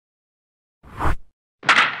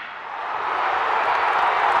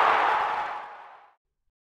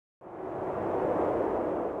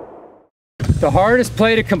The hardest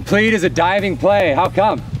play to complete is a diving play. How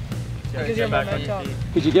come? Because you're back on your feet.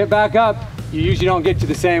 Because you get back up, you usually don't get to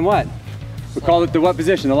the same what? We call it the what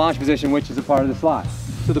position? The launch position, which is a part of the slide.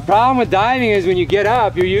 So the problem with diving is when you get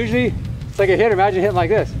up, you're usually, it's like a hitter. Imagine hitting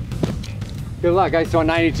like this. Good luck, guys. So on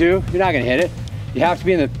 92, you're not gonna hit it. You have to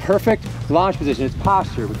be in the perfect launch position. It's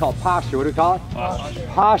posture. We call it posture. What do we call it? Posture.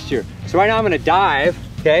 Posture. So right now I'm gonna dive,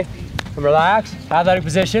 okay? I'm relaxed, athletic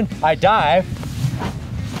position. I dive,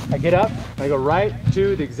 I get up, I go right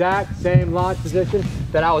to the exact same launch position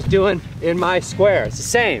that I was doing in my square. It's the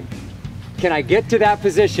same. Can I get to that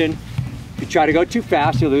position? If you try to go too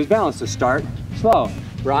fast, you'll lose balance. So start slow.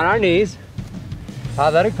 We're on our knees,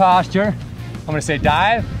 athletic posture. I'm gonna say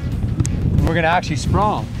dive, and we're gonna actually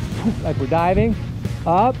sprawl. Like we're diving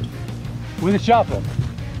up with a shuffle.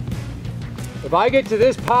 If I get to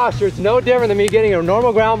this posture, it's no different than me getting a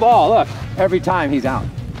normal ground ball. Look, every time he's out.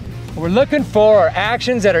 What we're looking for are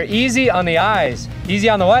actions that are easy on the eyes. Easy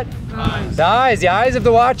on the what? Eyes. The eyes of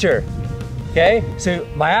the watcher. Okay, so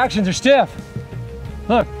my actions are stiff.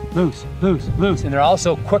 Look, loose, loose, loose. And they're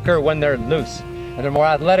also quicker when they're loose. And they're more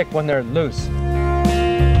athletic when they're loose.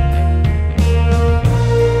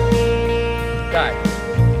 Dive.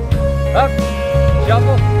 Up,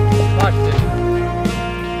 shuffle, launch position.